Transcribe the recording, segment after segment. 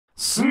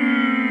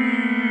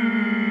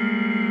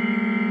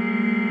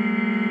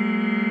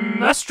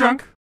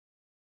SNESdrunk.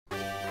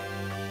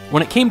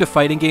 When it came to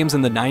fighting games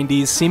in the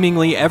 90s,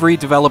 seemingly every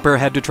developer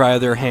had to try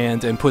their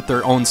hand and put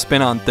their own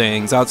spin on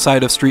things.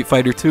 Outside of Street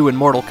Fighter II and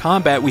Mortal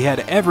Kombat, we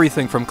had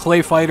everything from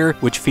Clay Fighter,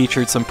 which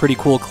featured some pretty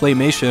cool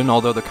claymation,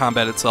 although the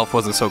combat itself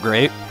wasn't so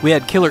great. We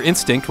had Killer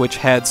Instinct, which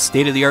had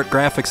state-of-the-art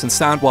graphics and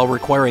sound while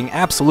requiring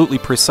absolutely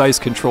precise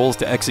controls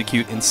to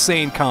execute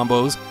insane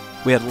combos.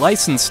 We had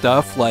licensed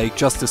stuff like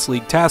Justice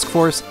League Task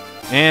Force,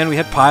 and we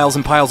had piles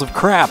and piles of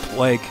crap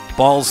like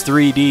Balls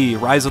 3D,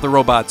 Rise of the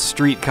Robots,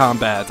 Street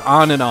Combat,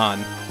 on and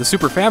on. The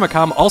Super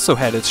Famicom also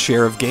had its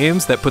share of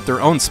games that put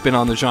their own spin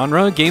on the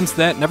genre, games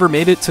that never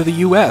made it to the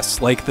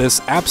US, like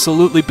this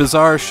absolutely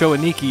bizarre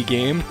Shoaniki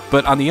game.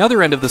 But on the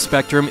other end of the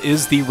spectrum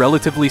is the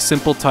relatively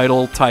simple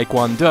title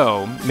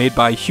Taekwondo, made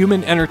by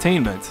Human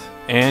Entertainment.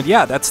 And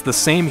yeah, that's the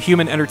same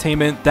Human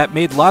Entertainment that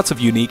made lots of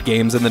unique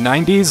games in the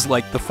 90s,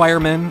 like The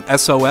Fireman,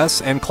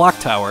 SOS, and Clock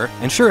Tower.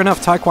 And sure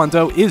enough,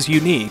 Taekwondo is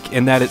unique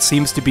in that it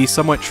seems to be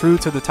somewhat true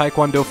to the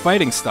Taekwondo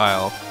fighting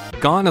style.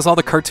 Gone is all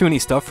the cartoony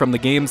stuff from the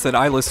games that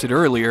I listed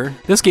earlier.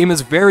 This game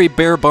is very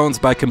bare bones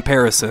by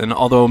comparison,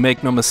 although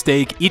make no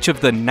mistake, each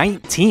of the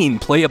 19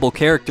 playable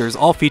characters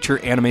all feature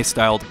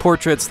anime-styled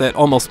portraits that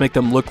almost make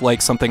them look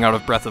like something out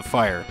of Breath of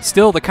Fire.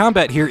 Still, the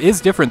combat here is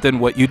different than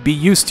what you'd be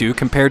used to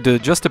compared to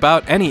just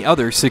about any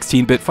other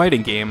 16-bit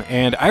fighting game,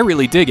 and I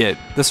really dig it.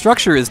 The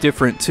structure is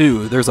different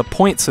too. There's a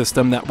point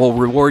system that will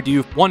reward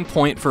you 1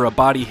 point for a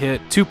body hit,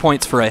 2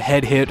 points for a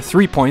head hit,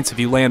 3 points if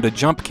you land a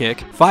jump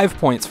kick, 5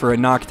 points for a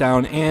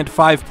knockdown, and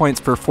 5 points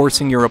for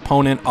forcing your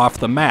opponent off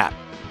the mat.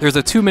 There's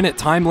a 2-minute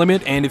time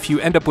limit, and if you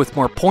end up with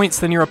more points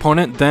than your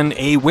opponent, then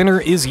a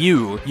winner is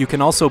you. You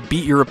can also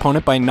beat your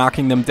opponent by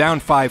knocking them down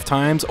 5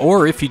 times,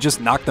 or if you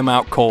just knock them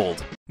out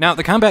cold. Now,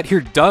 the combat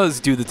here does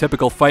do the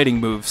typical fighting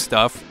move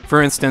stuff.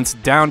 For instance,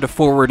 down to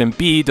forward and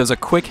B does a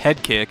quick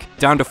head kick,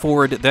 down to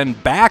forward then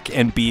back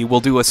and B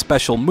will do a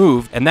special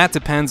move, and that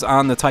depends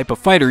on the type of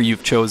fighter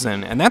you've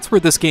chosen, and that's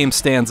where this game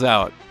stands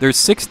out. There's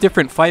 6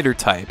 different fighter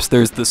types.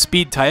 There's the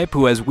speed type,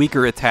 who has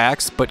weaker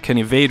attacks but can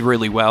evade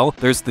really well.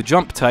 There's the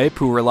jump type,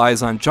 who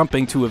relies on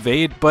jumping to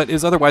evade but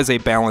is otherwise a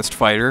balanced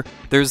fighter.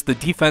 There's the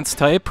defense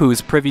type, who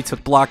is privy to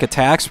block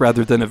attacks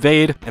rather than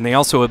evade, and they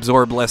also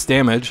absorb less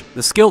damage.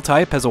 The skill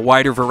type has a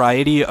wider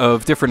variety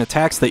of different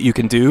attacks that you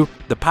can do.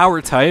 The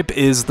power type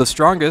is the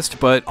strongest,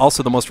 but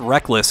also the most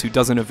reckless, who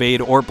doesn't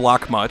evade or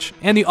block much.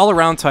 And the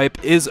all-around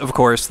type is, of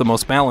course, the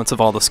most balanced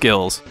of all the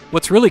skills.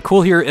 What's really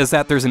cool here is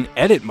that there's an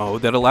edit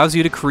mode that allows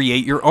you to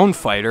create your own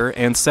fighter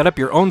and set up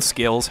your own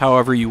skills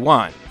however you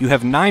want. You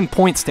have 9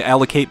 points to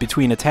allocate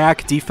between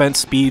attack, defense,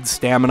 speed,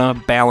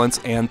 stamina, balance,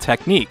 and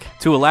technique.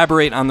 To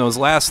elaborate on those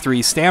last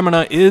 3,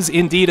 stamina is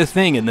indeed a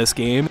thing in this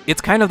game.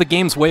 It's kind of the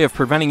game's way of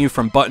preventing you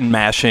from button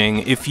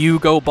mashing. If you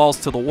go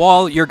balls to the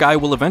wall, your guy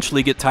will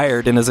eventually get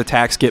tired and his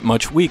attacks get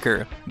much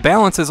weaker.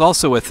 Balance is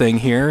also a thing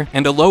here,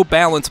 and a low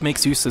balance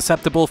makes you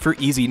susceptible for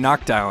easy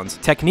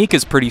knockdowns. Technique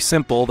is pretty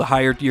simple. The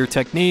higher your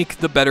technique,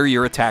 the better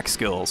your attack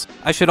skills.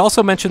 I should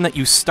also mention that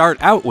you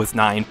start out with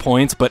 9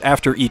 points, but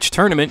after each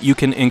tournament you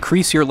can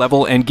increase your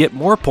level and get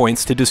more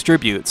points to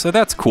distribute, so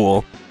that's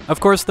cool. Of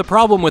course, the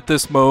problem with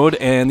this mode,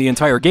 and the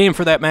entire game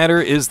for that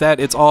matter, is that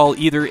it's all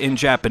either in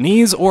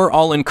Japanese or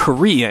all in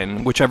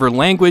Korean, whichever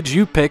language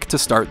you pick to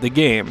start the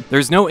game.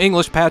 There's no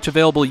English patch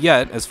available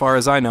yet, as far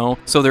as I know,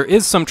 so there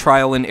is some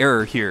trial and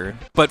error here.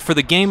 But for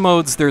the game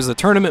modes, there's a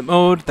tournament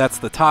mode, that's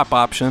the top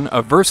option,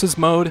 a versus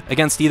mode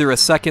against either a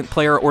second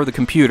player or the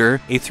computer,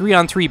 a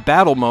 3-on-3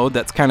 battle mode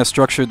that's kind of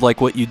structured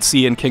like what you'd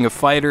see in King of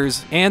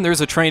Fighters, and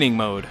there's a training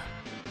mode.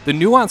 The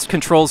nuanced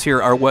controls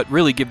here are what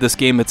really give this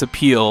game its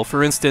appeal.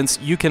 For instance,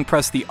 you can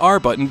press the R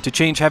button to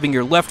change having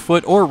your left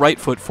foot or right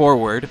foot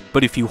forward,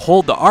 but if you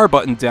hold the R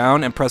button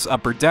down and press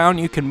up or down,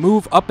 you can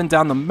move up and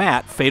down the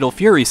mat Fatal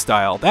Fury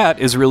style. That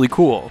is really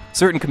cool.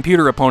 Certain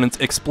computer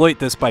opponents exploit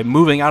this by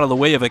moving out of the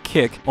way of a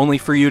kick, only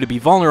for you to be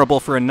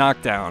vulnerable for a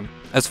knockdown.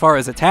 As far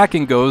as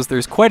attacking goes,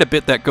 there's quite a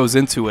bit that goes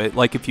into it,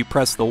 like if you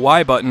press the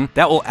Y button,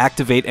 that will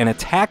activate an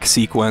attack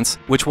sequence,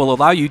 which will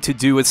allow you to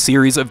do a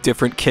series of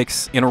different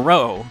kicks in a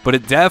row. But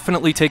it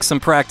definitely takes some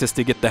practice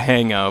to get the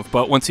hang of,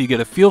 but once you get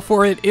a feel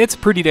for it, it's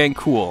pretty dang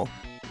cool.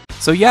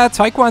 So yeah,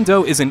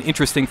 Taekwondo is an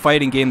interesting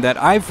fighting game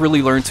that I've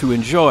really learned to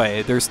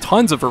enjoy. There's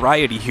tons of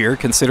variety here,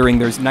 considering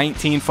there's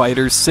 19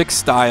 fighters, 6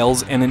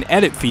 styles, and an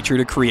edit feature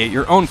to create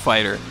your own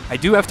fighter. I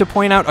do have to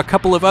point out a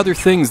couple of other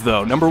things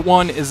though. Number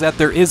 1 is that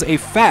there is a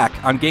FAQ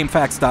on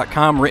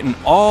GameFAQs.com written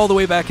all the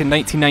way back in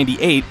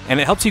 1998, and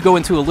it helps you go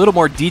into a little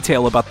more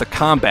detail about the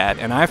combat,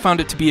 and I found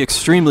it to be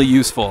extremely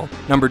useful.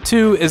 Number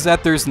 2 is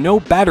that there's no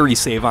battery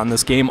save on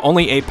this game,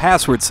 only a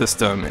password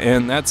system,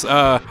 and that's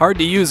hard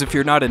to use if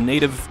you're not a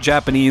native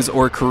Japanese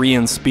or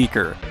Korean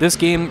speaker. This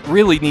game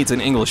really needs an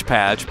English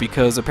patch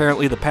because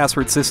apparently the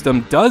password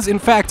system does in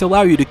fact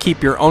allow you to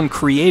keep your own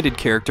created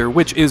character,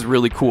 which is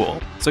really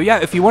cool. So yeah,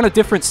 if you want a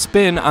different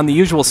spin on the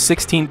usual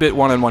 16-bit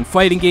one-on-one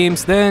fighting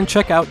games, then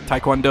check out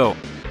Taekwondo.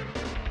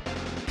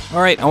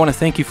 Alright, I want to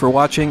thank you for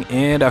watching,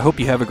 and I hope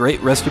you have a great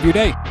rest of your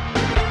day.